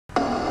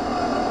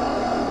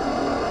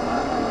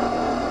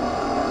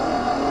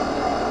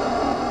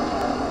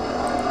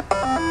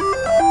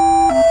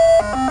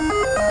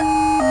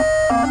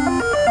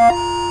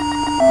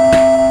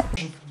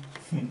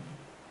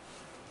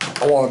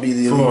I want to be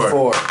the Elite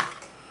Four.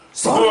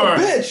 Son of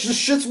a bitch, this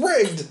shit's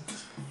rigged.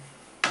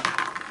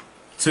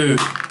 2,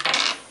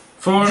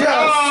 4.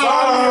 Yes,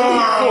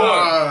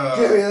 Oh!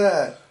 Give me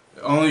that.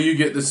 Only you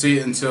get to see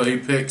it until he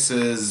picks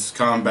his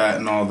combat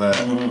and all that.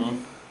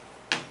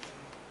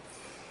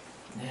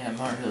 Yeah,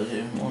 I really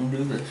didn't want to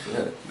do this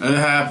shit. It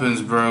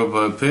happens, bro,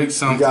 but pick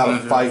something. You gotta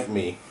fight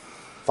me.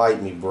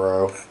 Fight me,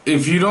 bro.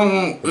 If you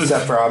don't...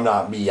 Except for I'm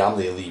not me, I'm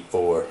the Elite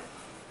Four.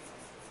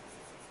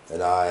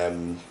 And I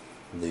am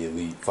the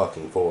Elite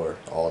fucking Four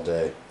all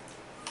day.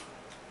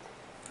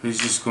 He's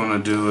just gonna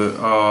do it.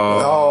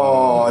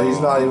 Oh,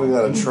 he's not even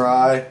gonna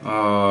try.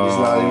 Oh. He's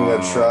not even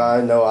gonna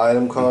try. No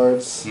item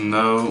cards.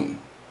 No.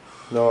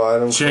 No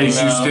item cards.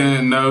 Chase, you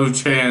stand no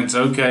chance.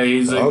 Okay,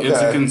 it's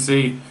a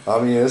concede.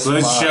 I mean,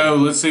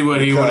 let's see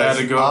what he would have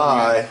to go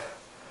I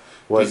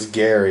was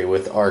Gary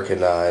with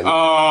Arcanine.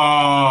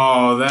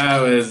 Oh, that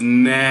was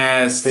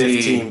nasty.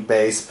 15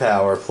 base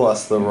power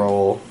plus the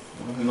roll.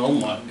 Oh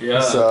my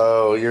god.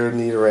 So your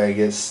Nidoran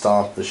gets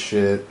stomped the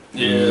shit.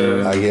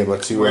 Yeah. I get my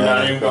 2 We're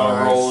not even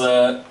gonna roll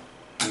that.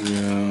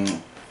 Yeah.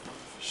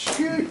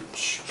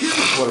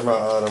 What are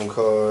my item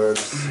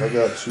cards? I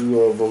got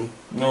 2 of them.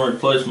 I'm gonna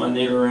replace my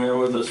Nidoran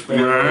with a spare.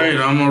 Alright,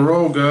 I'm gonna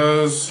roll,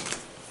 guys.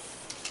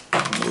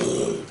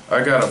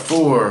 I got a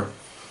 4.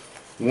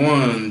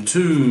 1,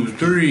 2,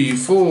 3,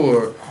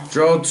 4.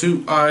 Draw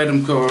 2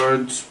 item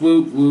cards.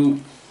 Whoop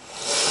whoop.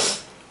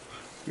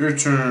 Your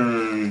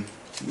turn,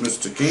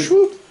 Mr.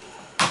 King.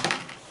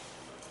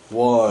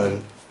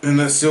 1. And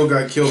that still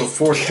got killed a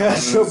 4th time.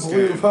 Catch a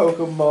blue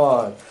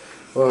Pokemon.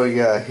 What we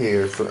got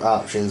here for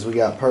options? We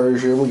got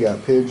Persian, we got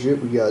Pidgeot,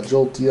 we got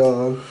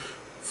Jolteon.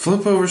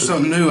 Flip over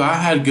something new. I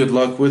had good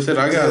luck with it.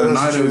 I got a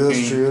Nido King.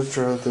 That's true. I was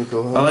trying to think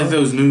of I like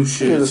those new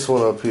shits. Look at this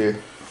one up here.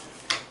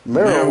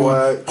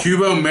 Marowak.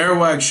 Cubo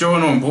Marowak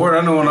showing on board.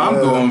 I know what I'm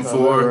going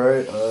for.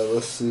 Alright,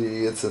 let's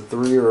see. It's a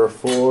 3 or a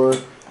 4.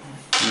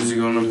 Is he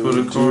going to put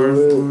a card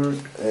for it?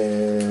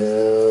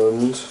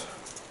 And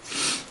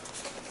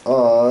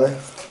I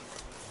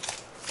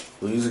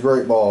will use a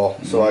Great Ball.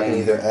 So I can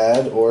either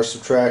add or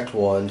subtract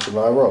 1 to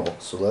my roll.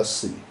 So let's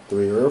see.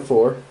 3 or a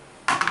 4.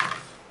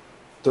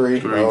 3. I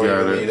don't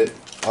even need it.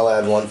 I'll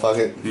add 1. Fuck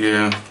it.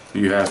 Yeah,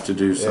 you have to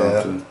do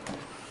something. Yeah.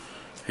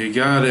 He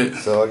got it.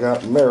 So I got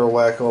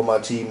Marowak on my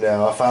team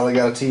now. I finally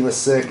got a team of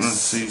 6. Let's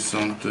see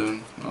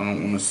something. I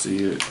don't want to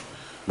see it.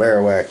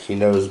 Marowak, he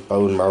knows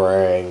Bone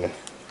Meringue.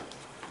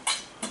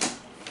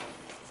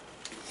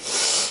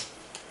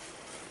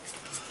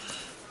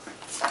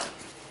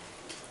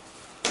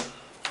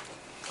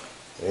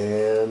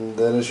 And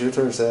then it's your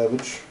turn,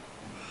 Savage.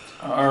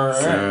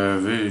 Alright.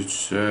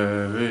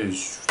 Savage.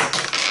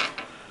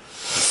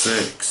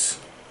 6.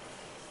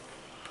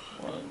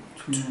 1,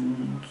 2,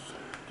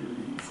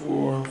 3,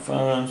 4,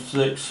 5,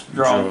 6.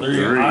 Draw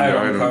 3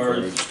 item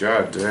cards.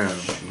 God damn.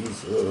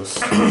 Jesus.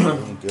 There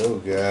you go,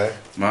 guy.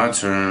 My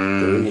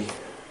turn. 3.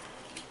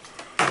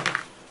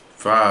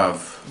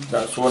 5.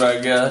 That's what I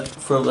got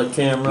for the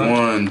camera.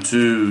 1,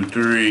 2,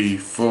 3,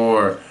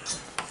 4,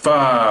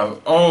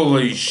 5.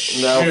 Holy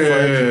shit. Now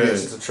Frankie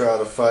gets to try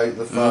to fight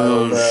the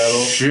final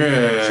battle.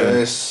 Shit.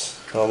 Chase,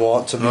 I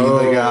want to be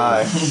the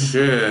guy.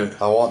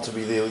 Shit. I want to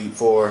be the Elite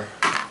Four.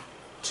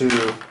 2.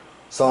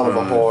 Son of a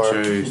whore.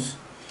 Chase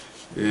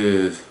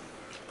is.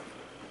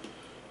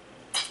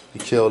 You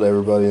killed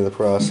everybody in the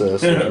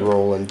process of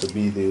rolling to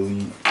be the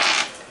Elite.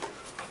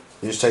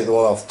 You just take the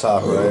one off the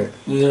top, right?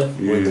 Yeah.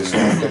 With the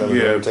stack and pretty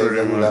much.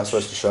 You're not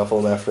supposed to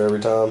shuffle them after every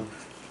time?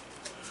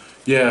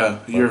 Yeah,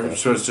 you're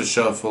supposed to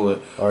shuffle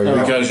it. Or you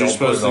because you're don't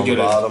supposed put it to on get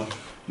the bottom?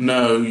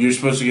 No, you're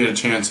supposed to get a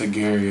chance at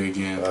Gary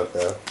again.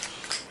 Okay.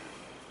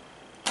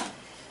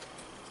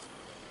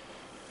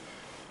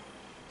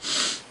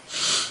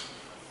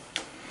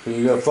 Who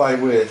you gonna fight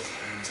with,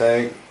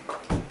 Tank?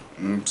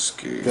 I'm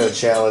scared. Gonna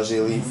challenge the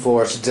Elite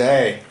Four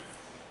today.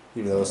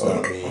 Even though it's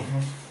not me.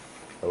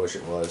 I wish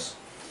it was.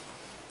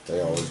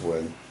 They always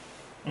win.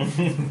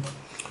 I'm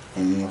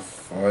gonna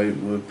fight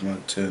with my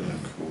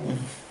tentacle.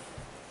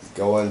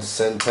 Going to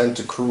send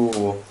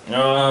Tentacruel.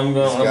 No, I'm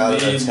gonna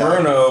be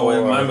Bruno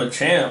with my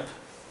Machamp.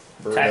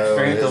 Attack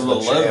strength of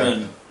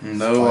 11.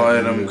 No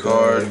item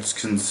cards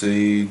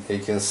concede. He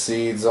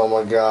concedes, oh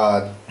my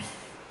god.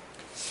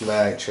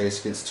 Smack, Chase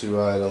gets 2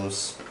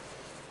 items.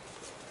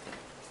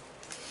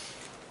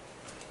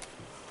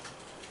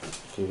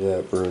 Give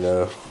that,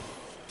 Bruno.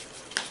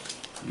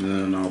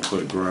 Then I'll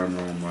put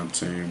Grimer on my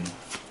team.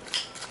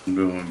 I'm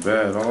doing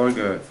bad. All I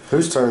got.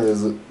 Whose turn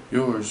is it?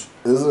 Yours.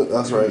 Is it?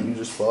 That's right, you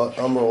just fought.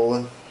 I'm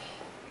rolling.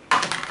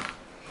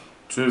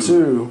 2.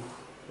 2.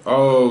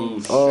 Oh,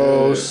 shit.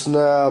 Oh,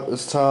 snap.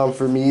 It's time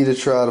for me to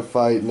try to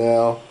fight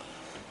now.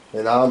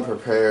 And I'm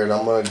prepared.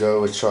 I'm going to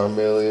go with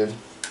Charmeleon.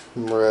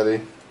 I'm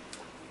ready.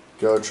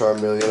 Go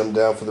Charmeleon. I'm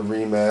down for the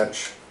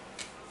rematch.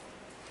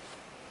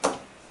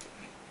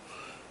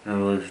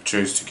 I'm waiting for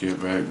Chase to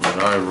get back, but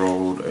I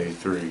rolled a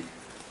 3.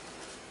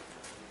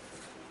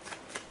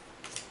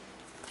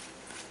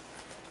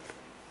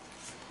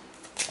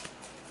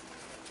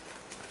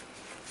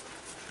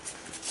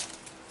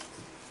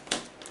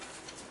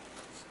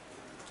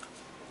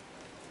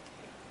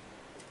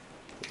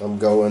 I'm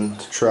going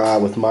to try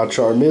with my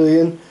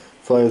Charmeleon.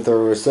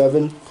 Flamethrower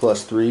 7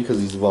 plus 3 because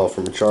he's evolved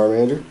from a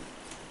Charmander.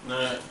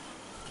 Alright.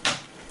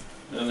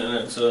 And then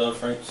it's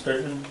Frank's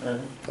turn.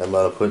 I'm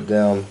going to put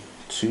down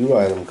 2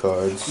 item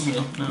cards.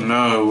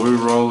 No, we're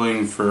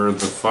rolling for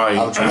the fight.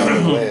 I'm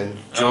trying to win.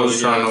 Joe's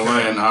trying to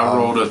win. I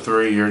rolled a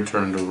 3. Your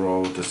turn to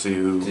roll to see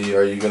who.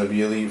 Are you going to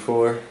be Elite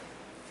 4?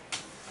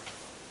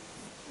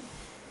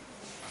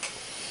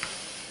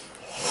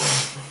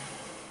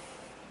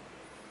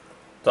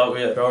 Thought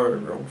we had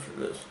already rolled for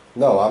this.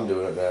 No, I'm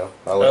doing it now.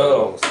 I let it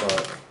on the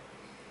spot.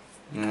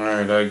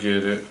 Alright, I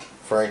get it.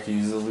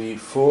 Frankie's Elite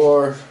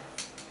 4.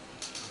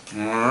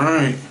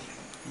 Alright.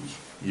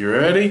 You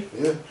ready?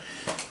 Yeah.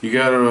 You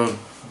gotta.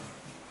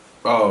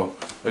 Oh,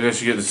 I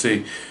guess you get to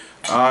see.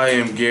 I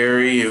am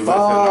Gary with an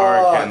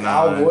Arcanine.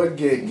 I would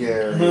get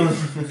Gary.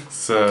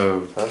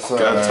 So, That's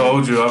I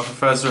told you, I'm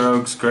Professor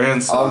Oak's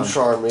grandson. I'm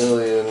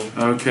Charmeleon.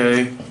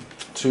 Okay.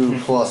 2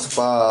 plus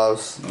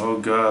 5s. Oh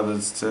god,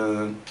 that's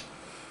 10.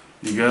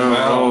 You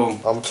gotta roll.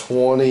 I'm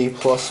 20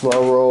 plus my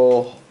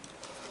roll.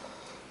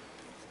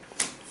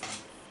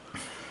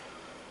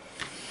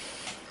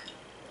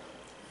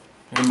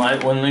 You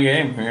might win the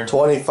game here.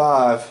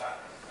 25.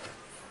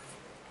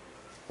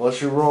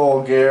 What's your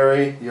roll,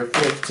 Gary? You're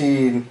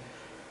 15.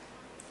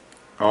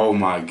 Oh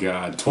my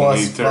god,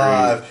 23. Plus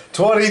 5.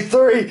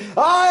 23.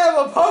 I am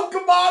a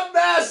Pokemon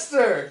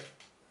Master!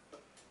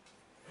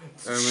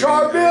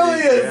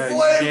 Charmeleon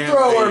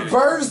Flamethrower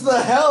burns the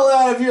hell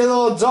out of your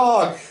little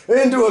dog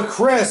into a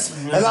crisp,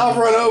 and I'll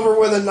run over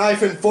with a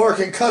knife and fork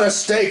and cut a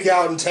steak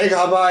out and take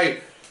a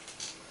bite.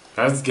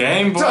 That's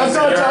game, boys. I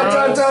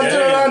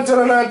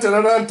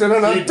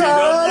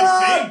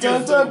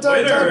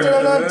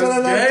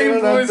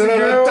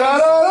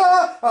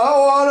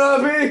wanna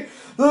be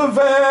the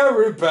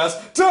very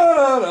best,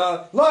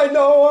 like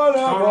no one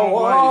ever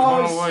was.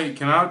 Hold on, wait.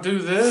 Can I do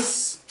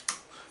this?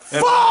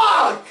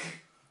 Fuck!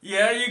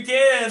 Yeah, you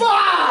can.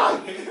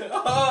 Fuck!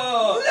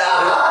 Oh.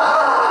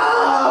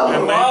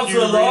 No! False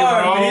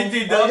alarm. PTW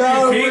Pink does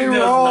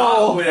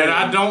not win. And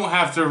I don't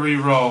have to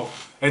re-roll.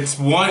 It's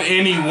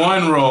any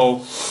one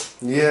roll.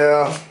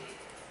 Yeah.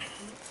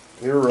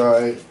 You're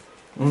right.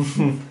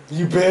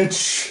 You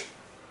bitch.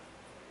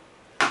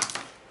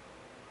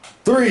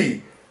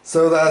 3.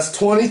 So that's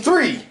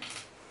 23.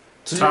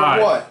 So Tie.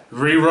 you're what?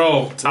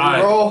 Re-roll. Tie.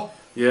 Re-roll?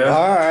 Yeah.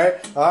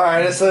 Alright.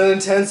 Alright, it's an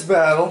intense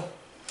battle.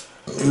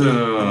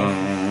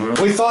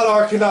 We thought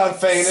Arcanine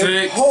fainted.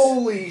 6.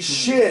 Holy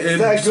shit, is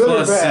that good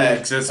or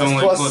bad? 6. It's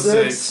only plus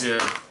 6. Yeah.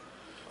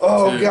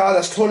 Oh 2. god,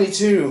 that's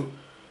 22.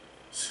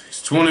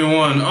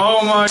 21.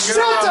 Oh my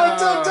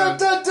god.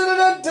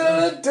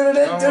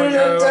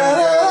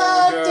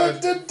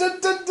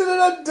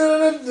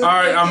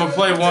 Alright, I'm gonna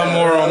play one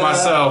more on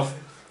myself.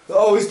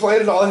 Oh, he's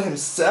playing it on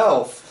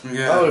himself.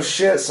 Yeah. Oh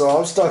shit, so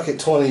I'm stuck at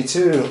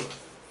 22.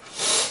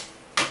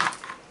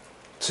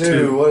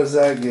 2, what does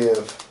that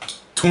give?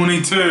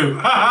 22.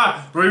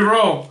 Haha,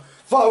 re-roll.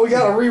 Fuck, we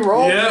gotta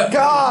re-roll? Yeah.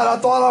 God, I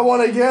thought I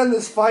won again.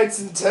 This fight's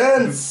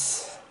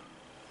intense.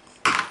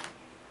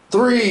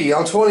 3,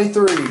 I'm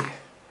 23.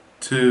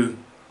 2.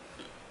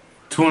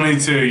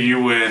 22,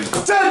 you win. Now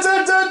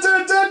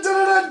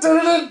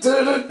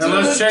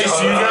let's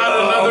chase, you got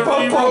another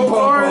re-roll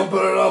card? I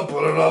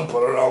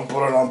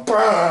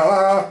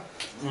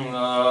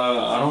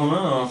don't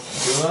know.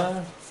 Do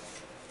I?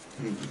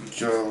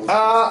 I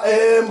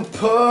am a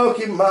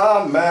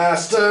Pokemon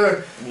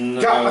Master.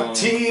 No. Got my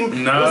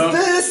team. No. Is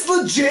this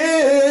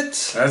legit?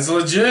 That's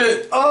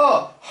legit.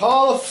 Oh,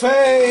 Hall of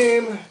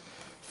Fame.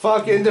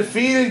 Fucking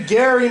defeated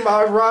Gary,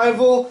 my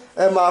rival,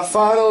 and my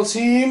final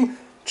team,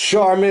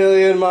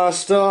 Charmeleon, my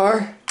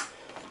star.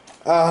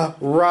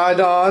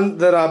 Rhydon,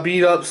 that I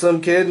beat up some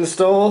kid and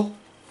stole.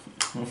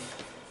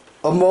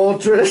 A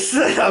Moltres,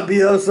 that I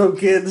beat up some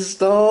kid and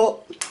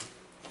stole.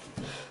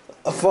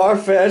 A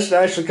Farfetch'd,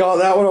 I actually caught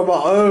that one on my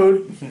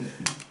own.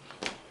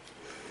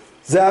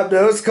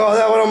 Zapdos, caught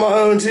that one on my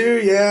own too,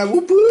 yeah,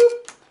 whoop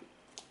whoop.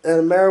 And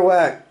a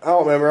Marowak, I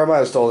don't remember, I might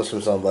have stole this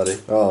from somebody, I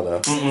don't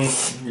know.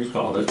 You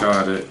called it.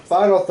 Got it.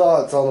 Final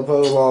thoughts on the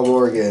Pokemon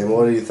board game,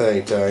 what do you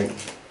think, Tank?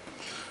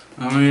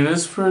 I mean,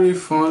 it's pretty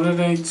fun. It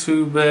ain't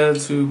too bad,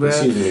 Excuse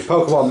me,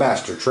 Pokemon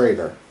Master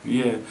Trainer.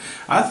 Yeah.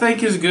 I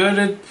think it's good.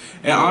 And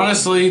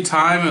honestly,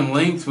 time and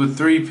length with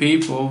 3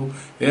 people,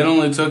 it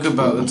only took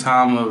about the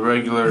time of a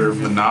regular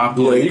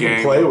Monopoly you game.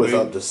 can play with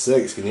up to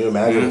 6. Can you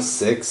imagine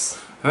 6?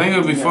 I think it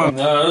would be fun.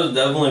 No, it was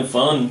definitely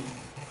fun.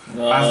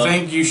 I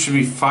think you should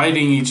be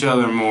fighting each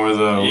other more,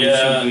 though.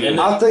 Yeah,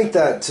 I think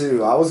that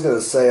too. I was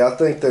gonna say I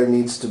think there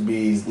needs to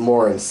be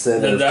more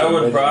incentive. That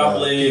would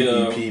probably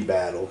PvP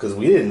battle because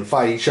we didn't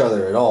fight each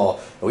other at all.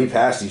 We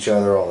passed each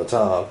other all the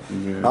time.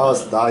 Yeah. I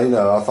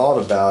thought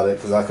about it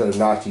because I could have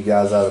knocked you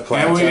guys out of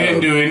Plateau. And we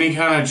didn't do any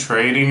kind of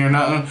trading or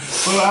nothing.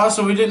 But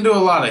also, we didn't do a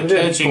lot of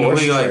catching.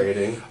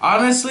 Trading.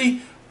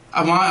 Honestly,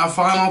 my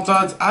final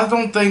thoughts. I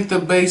don't think the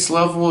base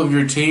level of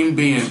your team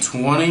being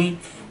 20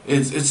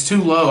 It's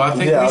too low. I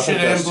think we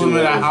should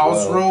implement a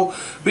house rule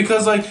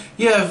because, like,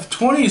 yeah,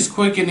 20 is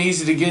quick and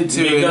easy to get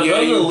to, and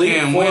yeah, you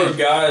can win.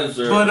 Guys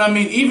are but I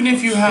mean, even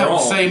if you have,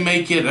 say,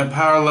 make it a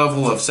power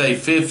level of say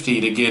 50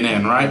 to get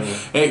in, right?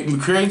 It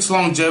creates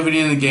longevity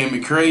in the game.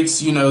 It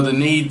creates, you know, the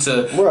need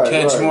to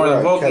catch more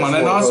of the Pokemon,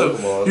 and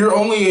also you're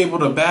only able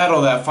to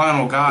battle that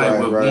final guy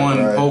with one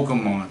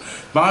Pokemon.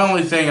 My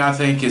only thing I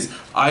think is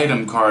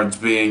item cards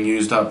being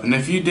used up, and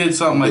if you did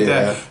something like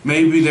that,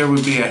 maybe there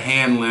would be a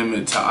hand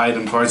limit to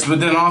item cards. But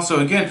then also,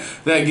 again,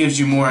 that gives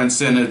you more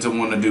incentive to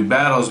want to do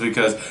battles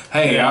because,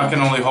 hey, I can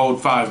only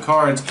hold 5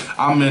 cards.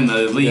 I'm in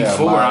the Elite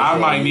Four. I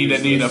might need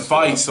a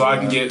fight so I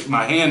can get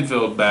my hand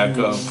filled back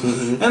up.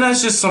 And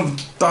that's just some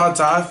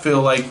thoughts I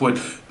feel like would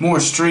more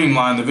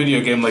streamline the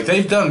video game. Like,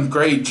 they've done a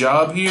great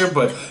job here,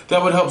 but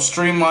that would help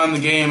streamline the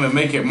game and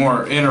make it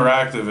more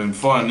interactive and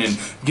fun and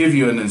give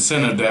you an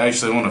incentive to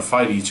actually want to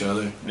fight each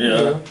other.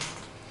 Yeah.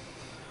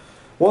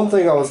 One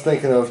thing I was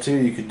thinking of too,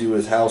 you could do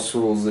as house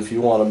rules if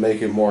you want to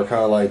make it more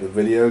kind of like the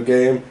video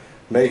game.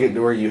 Make it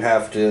to where you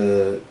have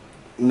to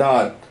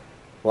not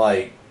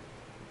like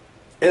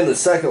in the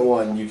second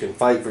one you can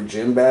fight for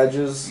gym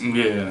badges.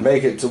 Yeah.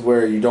 Make it to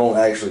where you don't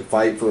actually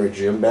fight for a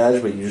gym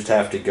badge, but you just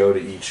have to go to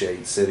each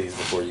 8 cities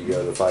before you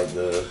go to fight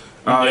the.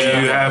 Oh,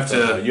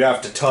 you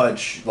have to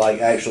touch, like,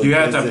 actually. You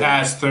have to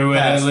pass through it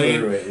at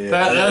least.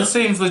 That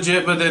seems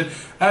legit, but then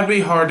that'd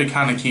be hard to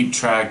kind of keep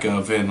track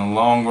of in the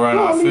long run.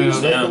 Well, I feel.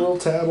 Just make a little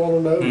tab on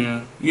a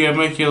note. Yeah,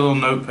 make you a little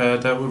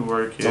notepad. That would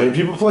work. Yeah. I mean,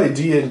 people play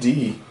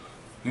D&D.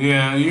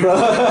 Yeah,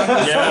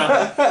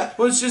 yeah.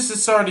 Well,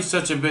 it's already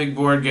such a big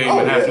board game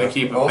and having to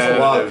keep a pad. Also, a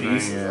lot of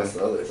pieces. That's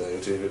the other thing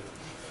too.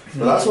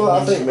 But that's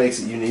what I think makes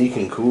it unique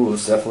and cool.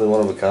 It's definitely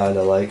one of a kind.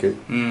 I like it.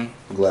 I'm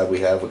glad we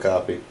have a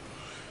copy.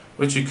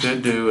 What you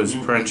could do is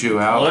print you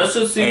out. Let's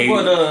just see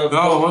what.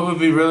 What would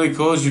be really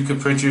cool is you could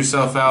print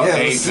yourself out 8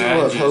 badges.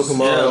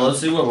 Let's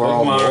see what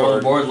Pokemon are on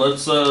the board.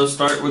 Let's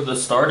start with the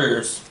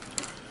starters.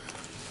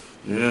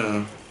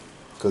 Yeah.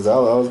 Because that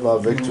was my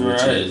victory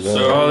team.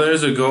 So,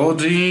 there's a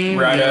Goldeen.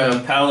 Right out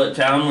of Pallet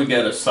Town, we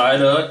got a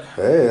Psyduck.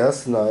 Hey,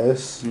 that's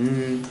nice.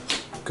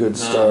 Good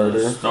starter.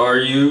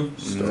 Staryu.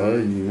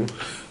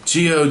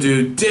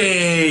 Geodude.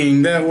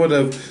 Dang, that would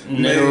have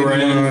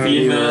Nidoran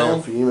female.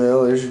 Yeah,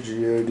 female, there's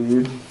your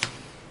Geodude.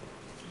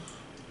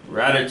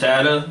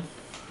 Rattata.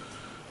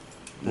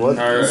 What?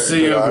 Let's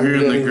see over here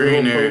in the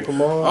green area.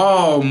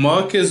 Oh,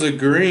 Muck is a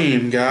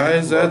green,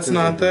 guys. That's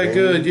not that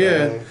good.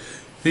 Yeah.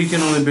 He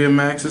can only be a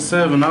max of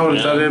 7. I would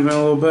have thought it'd been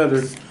a little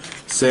better.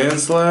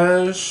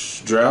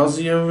 Sandslash.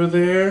 Drowsy over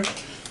there.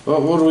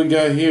 What do we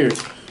got here?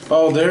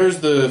 Oh, there's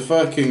the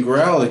fucking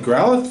Growlithe.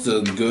 Growlithe's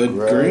a good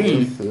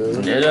green.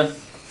 Yeah.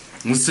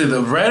 Let's see,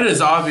 the red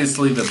is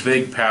obviously the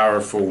big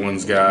powerful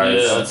ones,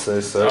 guys. Yeah, I'd say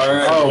so.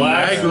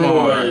 Alright,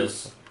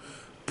 Magmar.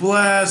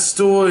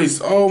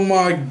 Blastoise. Oh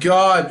my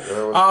god.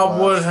 I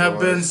would have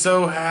been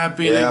so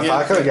happy to get. Yeah, if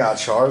I could have got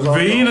Charizard.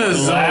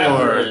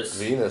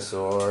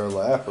 Venusaur.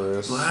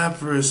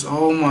 Lapras.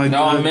 Oh my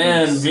god. Oh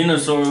man,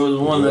 Venusaur was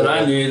the one that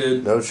I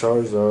needed. No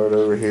Charizard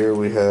over here.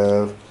 We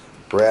have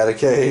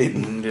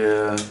Raticate.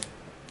 Yeah.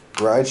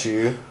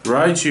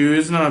 Raichu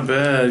is not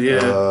bad,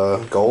 yeah.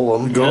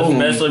 Golem.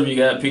 Especially if you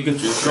got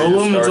Pikachu.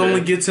 Golem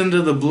only gets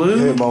into the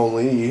blue?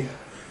 Hitmonlee.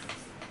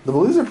 The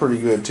blues are pretty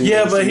good too.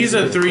 Yeah, but he's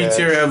a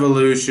 3-tier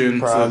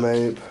evolution.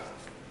 Primeape.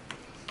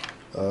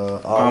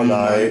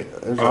 Omnite.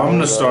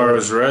 Omnistar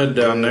is red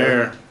down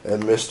there.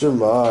 And Mr.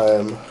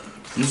 Mime.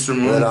 And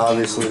then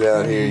obviously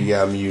down here you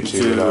got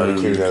Mewtwo and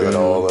Articuno that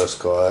all of us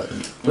caught.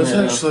 Let's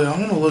actually, I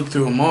want to look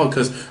through them all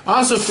because I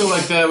also feel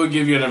like that would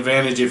give you an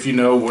advantage if you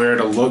know where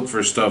to look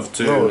for stuff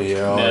too. Oh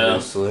yeah,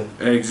 obviously.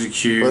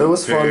 Execute. But it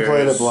was fun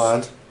playing it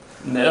blind.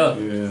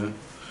 Yeah.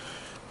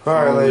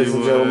 Alright, ladies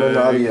and gentlemen,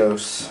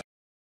 adios.